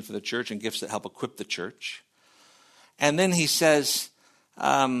foundation for the church, and gifts that help equip the church. And then he says,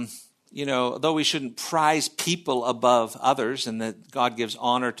 though we shouldn't prize people above others, and that God gives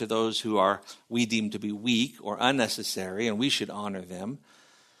honor to those who we deem to be weak or unnecessary, and we should honor them.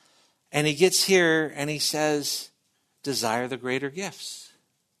 And he gets here, and he says, desire the greater gifts.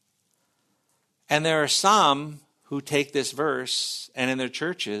 And there are some who take this verse and in their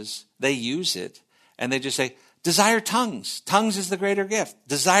churches, they use it and they just say, desire tongues. Tongues is the greater gift.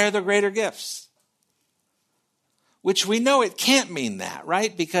 Desire the greater gifts. Which we know it can't mean that,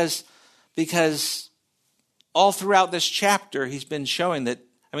 right? Because all throughout this chapter, he's been showing that,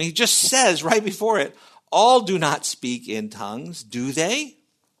 he just says right before it, all do not speak in tongues, do they?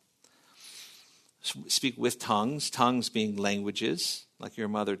 Speak with tongues being languages, like your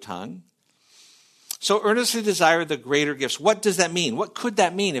mother tongue. So earnestly desire the greater gifts. What does that mean? What could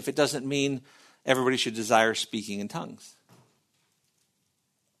that mean if it doesn't mean everybody should desire speaking in tongues?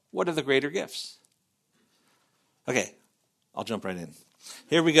 What are the greater gifts? Okay, I'll jump right in.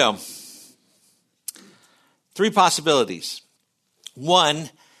 Here we go. 3 possibilities. 1,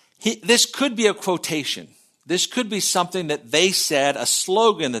 this could be a quotation. This could be something that they said, a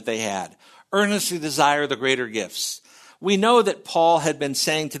slogan that they had. Earnestly desire the greater gifts. We know that Paul had been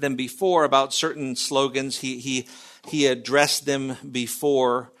saying to them before about certain slogans. He addressed them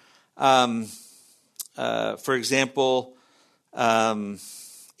before. For example,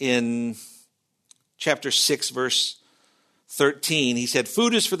 in chapter 6, verse 13, he said,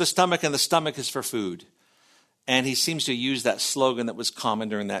 "Food is for the stomach and the stomach is for food." And he seems to use that slogan that was common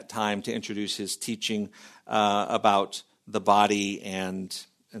during that time to introduce his teaching about the body and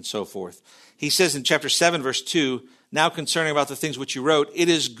so forth. He says in chapter 7, verse 2, "Now concerning about the things which you wrote, it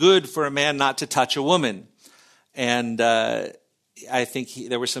is good for a man not to touch a woman." And I think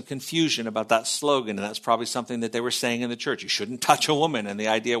there was some confusion about that slogan, and that's probably something that they were saying in the church. You shouldn't touch a woman, and the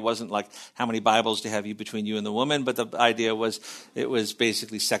idea wasn't like how many Bibles to have you between you and the woman, but the idea was it was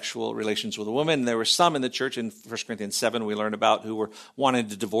basically sexual relations with a woman. And there were some in the church in 1 Corinthians 7 we learned about who were wanting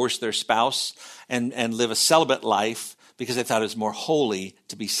to divorce their spouse and live a celibate life because they thought it was more holy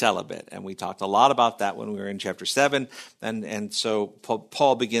to be celibate. And we talked a lot about that when we were in chapter 7. And so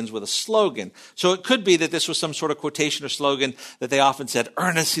Paul begins with a slogan. So it could be that this was some sort of quotation or slogan that they often said,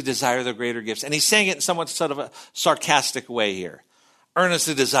 "Earnestly desire the greater gifts." And he's saying it in somewhat sort of a sarcastic way here.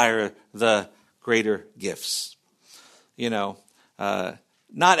 Earnestly desire the greater gifts. Not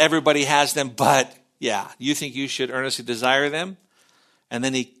everybody has them, but yeah, you think you should earnestly desire them? And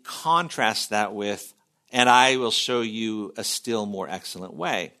then he contrasts that with, "And I will show you a still more excellent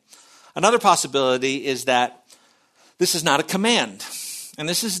way." Another possibility is that this is not a command. And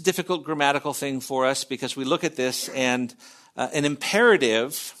this is a difficult grammatical thing for us because we look at this and an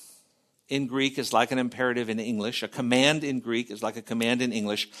imperative in Greek is like an imperative in English. A command in Greek is like a command in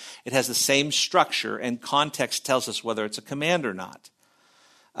English. It has the same structure, and context tells us whether it's a command or not.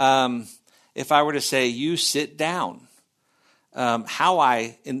 If I were to say, "You sit down," how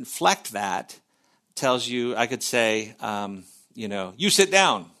I inflect that tells you, I could say, "You sit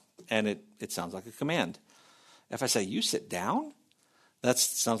down," and it sounds like a command. If I say, "You sit down," that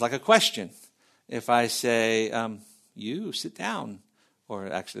sounds like a question. If I say, "You sit down," or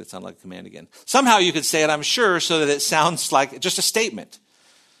actually it sounds like a command again. Somehow you could say it, I'm sure, so that it sounds like just a statement.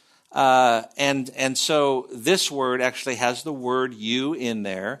 And so this word actually has the word "you" in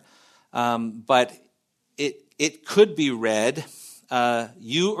there, but it could be read,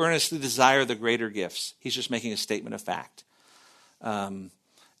 "You earnestly desire the greater gifts." He's just making a statement of fact.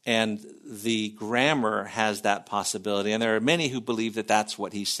 And the grammar has that possibility. And there are many who believe that that's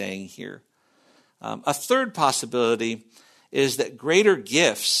what he's saying here. A third possibility is that greater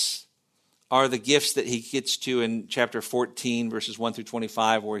gifts are the gifts that he gets to in chapter 14, verses 1 through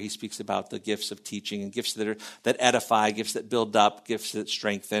 25, where he speaks about the gifts of teaching and gifts that edify, gifts that build up, gifts that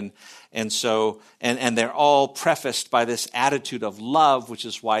strengthen. And so, and they're all prefaced by this attitude of love, which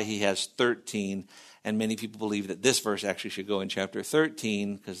is why he has 13. And many people believe that this verse actually should go in chapter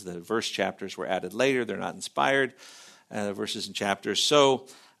 13 because the verse chapters were added later. They're not inspired, verses and chapters. So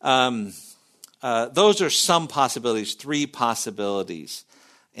those are some possibilities, 3 possibilities.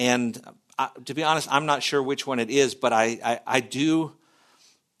 And to be honest, I'm not sure which one it is, but I do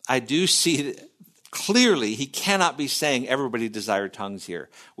see clearly he cannot be saying everybody desire tongues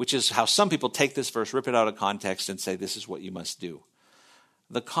here, which is how some people take this verse, rip it out of context, and say this is what you must do.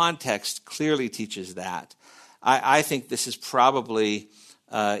 The context clearly teaches that. I think this is probably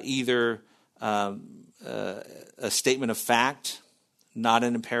either a statement of fact, not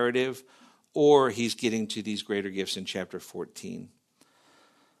an imperative, or he's getting to these greater gifts in chapter 14.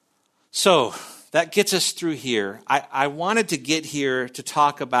 So that gets us through here. I wanted to get here to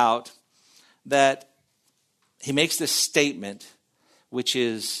talk about that he makes this statement, which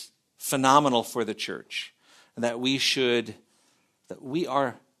is phenomenal for the church, and that we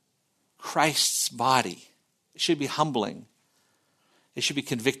are Christ's body. It should be humbling. It should be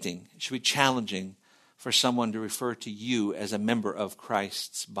convicting. It should be challenging for someone to refer to you as a member of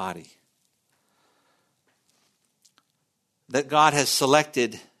Christ's body. That God has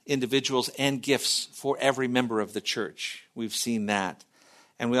selected individuals and gifts for every member of the church. We've seen that.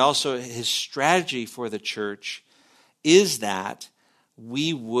 And we also, his strategy for the church is that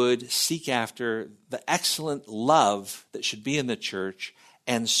we would seek after the excellent love that should be in the church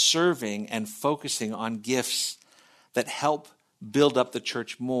and serving and focusing on gifts that help build up the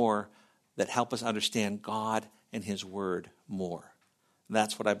church more, that help us understand God and his word more. And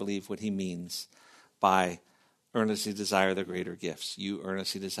that's what I believe what he means by earnestly desire the greater gifts. You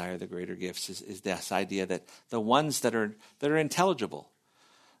earnestly desire the greater gifts is this idea that the ones that are intelligible.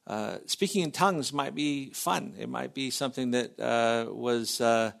 Speaking in tongues might be fun. It might be something that was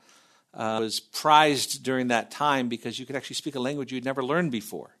prized during that time because you could actually speak a language you'd never learned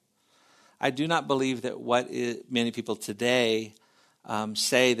before. I do not believe that many people today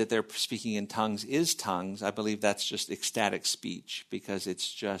say that they're speaking in tongues is tongues, I believe that's just ecstatic speech because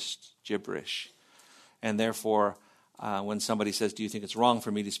it's just gibberish. And therefore, when somebody says, do you think it's wrong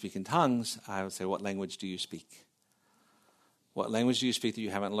for me to speak in tongues? I would say, what language do you speak? What language do you speak that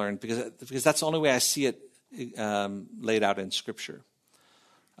you haven't learned? Because that's the only way I see it laid out in Scripture.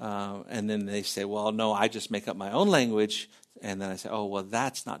 And then they say, well, no, I just make up my own language. And then I say, oh, well,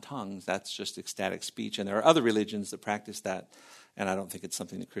 that's not tongues. That's just ecstatic speech. And there are other religions that practice that. And I don't think it's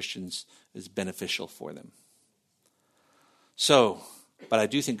something that Christians is beneficial for them. So, but I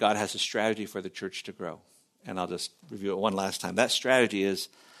do think God has a strategy for the church to grow. And I'll just review it one last time. That strategy is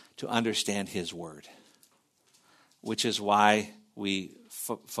to understand His Word, which is why we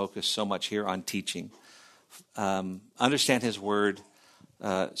focus so much here on teaching. Understand His Word.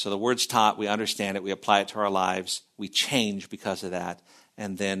 So the Word's taught, we understand it, we apply it to our lives, we change because of that,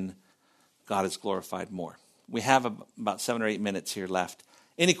 and then God is glorified more. We have about 7 or 8 minutes here left.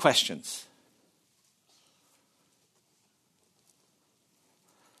 Any questions?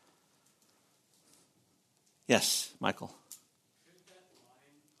 Yes, Michael. Could that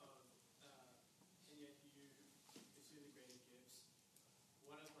line of, and yet you pursue the greater gifts,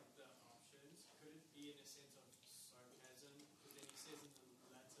 what are like the options? Could it be in a sense of sarcasm? Because then he says in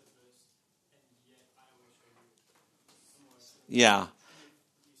the latter verse, and yet I will show you more. Yeah.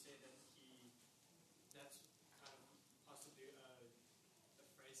 You say that that's kind of possibly a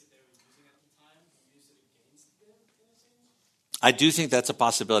phrase that they were using at the time. He used it against them in a sense. I do think that's a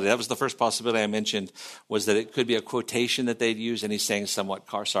possibility. That was the first possibility I mentioned, was that it could be a quotation that they'd use, and he's saying somewhat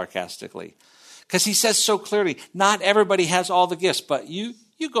sarcastically. Because he says so clearly, not everybody has all the gifts, but you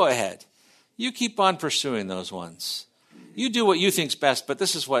go ahead. You keep on pursuing those ones. You do what you think's best, but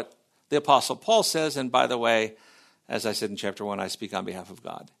this is what the Apostle Paul says, and by the way, as I said in chapter 1, I speak on behalf of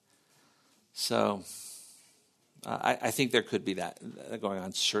God. So I think there could be that going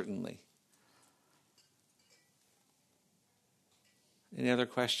on, certainly. Any other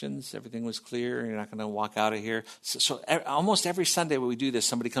questions? Everything was clear? You're not going to walk out of here? So almost every Sunday when we do this,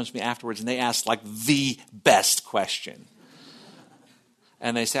 somebody comes to me afterwards and they ask like the best question.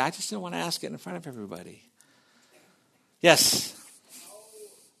 And they say, I just didn't want to ask it in front of everybody. Yes? How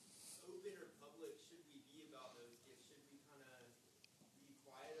open or public should we be about those gifts? Should we kind of be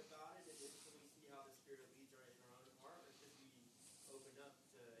quiet about it until we see how the Spirit leads in our own heart? Or should we open up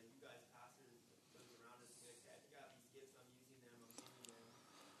to you guys, pastors, those around us, and say, I got these gifts, I'm using them, I'm giving them,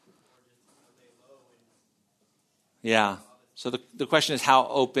 or just lay low and... Yeah. So the question is, how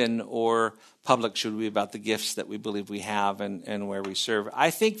open or public should we be about the gifts that we believe we have and where we serve? I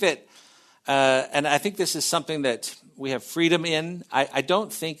think that, and I think this is something that we have freedom in. I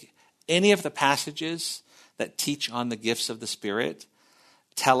don't think any of the passages that teach on the gifts of the Spirit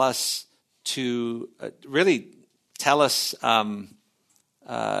tell us to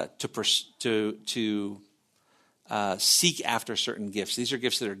seek after certain gifts. These are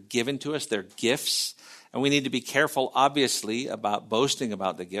gifts that are given to us. They're gifts. And we need to be careful, obviously, about boasting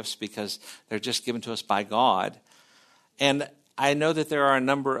about the gifts because they're just given to us by God. And I know that there are a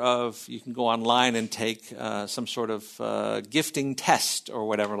number of, you can go online and take some sort of gifting test or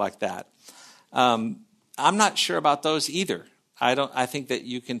whatever like that. I'm not sure about those either. I think that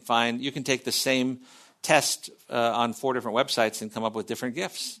you can take the same test on 4 different websites and come up with different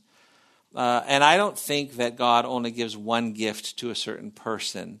gifts. And I don't think that God only gives one gift to a certain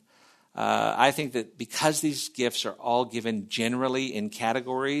person. I think that because these gifts are all given generally in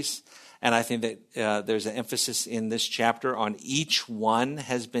categories, and I think that there's an emphasis in this chapter on each one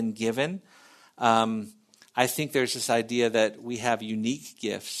has been given, I think there's this idea that we have unique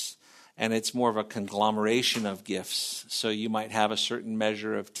gifts, and it's more of a conglomeration of gifts. So you might have a certain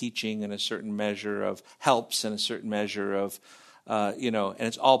measure of teaching and a certain measure of helps and a certain measure of, and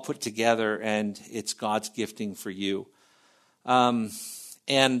it's all put together, and it's God's gifting for you.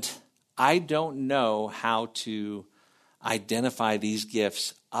 And I don't know how to identify these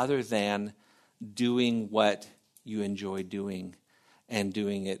gifts other than doing what you enjoy doing and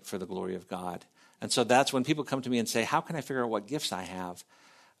doing it for the glory of God. And so that's when people come to me and say, how can I figure out what gifts I have?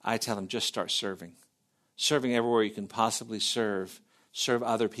 I tell them, just start serving. Serving everywhere you can possibly serve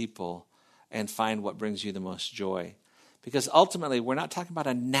other people, and find what brings you the most joy. Because ultimately, we're not talking about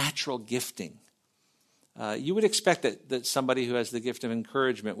a natural gifting. You would expect that somebody who has the gift of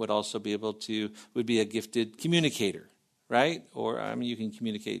encouragement would also would be a gifted communicator, right? Or, you can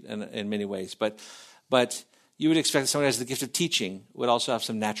communicate in many ways. But you would expect that somebody who has the gift of teaching would also have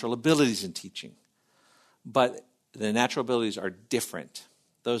some natural abilities in teaching. But the natural abilities are different.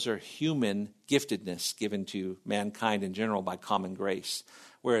 Those are human giftedness given to mankind in general by common grace,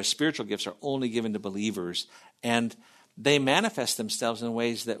 whereas spiritual gifts are only given to believers. And they manifest themselves in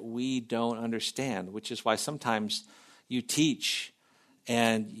ways that we don't understand, which is why sometimes you teach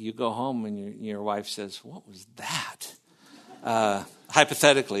and you go home and your wife says, "What was that?"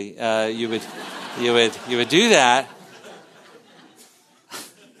 Hypothetically, you would do that.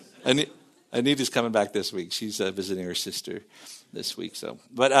 Anita's coming back this week. She's visiting her sister this week.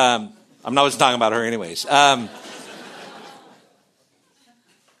 But I'm not talking about her anyways.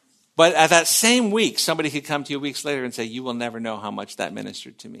 But at that same week, somebody could come to you weeks later and say, "You will never know how much that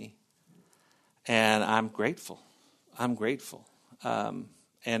ministered to me." And I'm grateful. And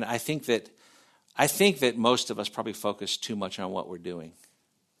I think that most of us probably focus too much on what we're doing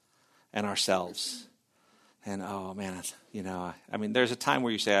and ourselves. And, oh, man, there's a time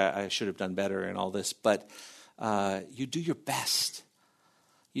where you say, I should have done better and all this. But you do your best.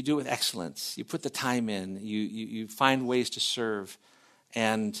 You do it with excellence. You put the time in. You find ways to serve.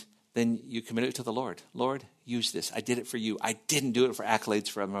 And then you commit it to the Lord. Lord, use this. I did it for you. I didn't do it for accolades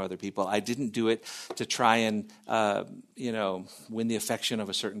from other people. I didn't do it to try and, win the affection of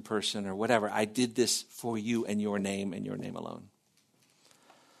a certain person or whatever. I did this for you and your name alone.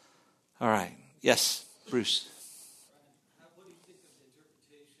 All right. Yes, Bruce. What do you think of the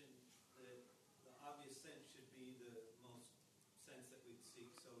interpretation that the obvious sense should be the most sense that we'd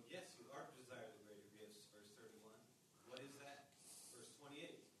seek? So, yes, you are to desire the greater gifts, verse 31. What is that? Verse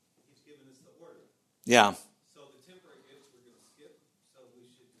 28. He's given us the order. Yeah. So the temporary gifts we're going to skip. So we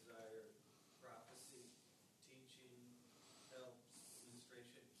should desire prophecy, teaching, help,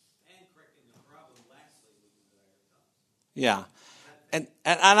 administration, and correcting the problem. Lastly, we desire tongues. Yeah. And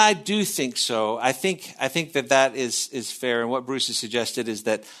I do think so. I think that is fair. And what Bruce has suggested is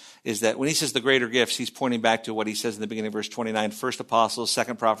that when he says the greater gifts, he's pointing back to what he says in the beginning of verse 29, first apostles,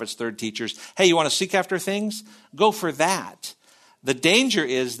 second prophets, third teachers. Hey, you want to seek after things? Go for that. The danger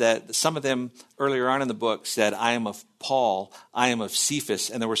is that some of them earlier on in the book said, I am of Paul, I am of Cephas,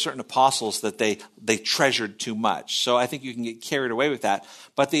 and there were certain apostles that they treasured too much. So I think you can get carried away with that.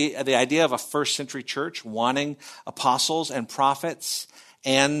 But the idea of a first century church wanting apostles and prophets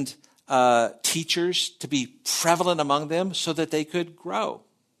and teachers to be prevalent among them so that they could grow.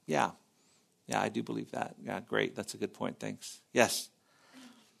 Yeah, I do believe that. Yeah, great. That's a good point. Thanks. Yes?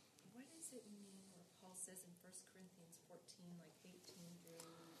 What does it mean where Paul says in 1 Corinthians 14, like 18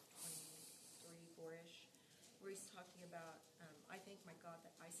 through 23, 4-ish, where he's talking about, I thank my God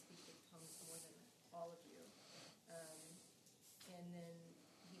that I speak with tongues more than all of you. And then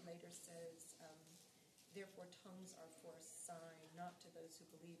he later says, therefore tongues are for a sign, not to those who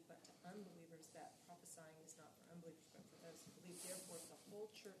believe, but to unbelievers, that prophesying is not for unbelievers, but for those who believe. Therefore, if the whole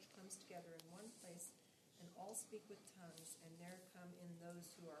church comes together in one place and all speak with tongues, and there come in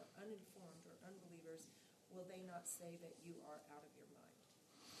those who are uninformed or unbelievers, will they not say that you are out of your mind?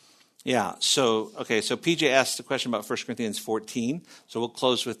 Yeah, so PJ asked a question about 1 Corinthians 14. So we'll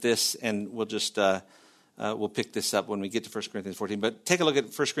close with this, and we'll just we'll pick this up when we get to 1 Corinthians 14. But take a look at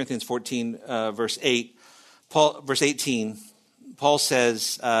 1 Corinthians 14, verse 8. Verse 18, Paul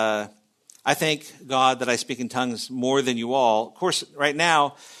says, I thank God that I speak in tongues more than you all. Of course, right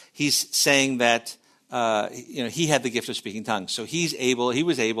now, he's saying that he had the gift of speaking tongues. So he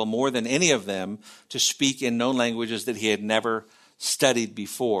was able more than any of them to speak in known languages that he had never studied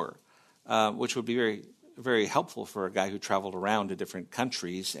before, which would be very, very helpful for a guy who traveled around to different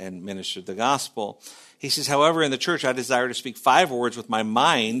countries and ministered the gospel. He says, however, in the church, I desire to speak 5 words with my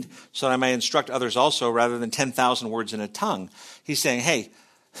mind so that I may instruct others also rather than 10,000 words in a tongue. He's saying, hey,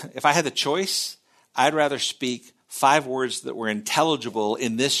 if I had the choice, I'd rather speak 5 words that were intelligible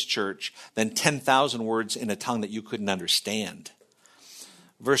in this church than 10,000 words in a tongue that you couldn't understand.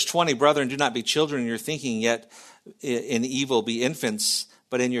 Verse 20, brethren, do not be children in your thinking, yet in evil be infants,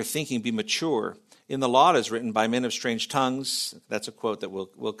 but in your thinking be mature. In the law it is written, by men of strange tongues. That's a quote that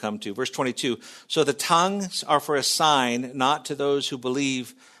we'll come to. Verse 22, so the tongues are for a sign, not to those who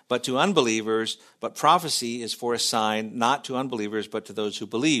believe, but to unbelievers. But prophecy is for a sign, not to unbelievers, but to those who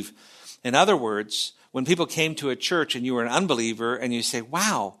believe. In other words, when people came to a church and you were an unbeliever and you say,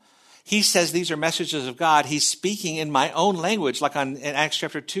 wow, he says these are messages of God. He's speaking in my own language, like in Acts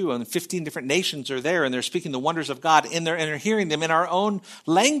chapter 2, and 15 different nations are there, and they're speaking the wonders of God in there, and they're hearing them in our own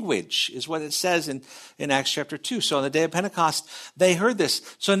language, is what it says in Acts chapter 2. So on the day of Pentecost, they heard this.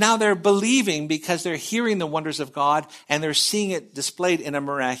 So now they're believing because they're hearing the wonders of God, and they're seeing it displayed in a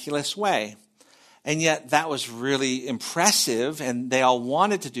miraculous way. And yet that was really impressive, and they all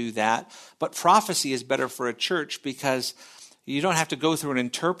wanted to do that. But prophecy is better for a church because you don't have to go through an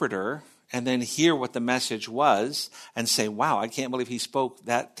interpreter and then hear what the message was and say, wow, I can't believe he spoke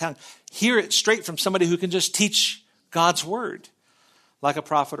that tongue. Hear it straight from somebody who can just teach God's word. like a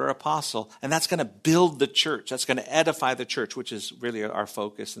prophet or apostle. And that's going to build the church. That's going to edify the church, which is really our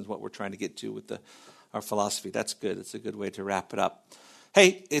focus and what we're trying to get to with our philosophy. That's good. It's a good way to wrap it up.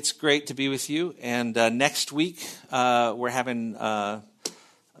 Hey, it's great to be with you. And next week, we're having a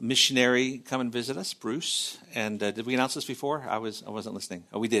missionary come and visit us, Bruce. And did we announce this before? I wasn't listening.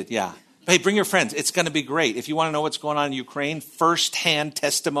 Oh, we did, yeah. Hey, bring your friends. It's going to be great. If you want to know what's going on in Ukraine, firsthand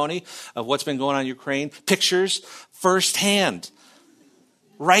testimony of what's been going on in Ukraine, pictures, firsthand,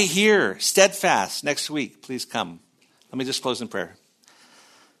 right here, Steadfast, next week. Please come. Let me just close in prayer.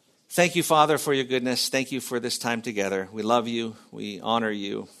 Thank you, Father, for your goodness. Thank you for this time together. We love you. We honor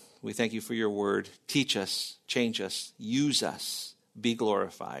you. We thank you for your word. Teach us, change us, use us, be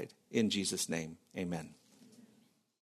glorified. In Jesus' name, amen.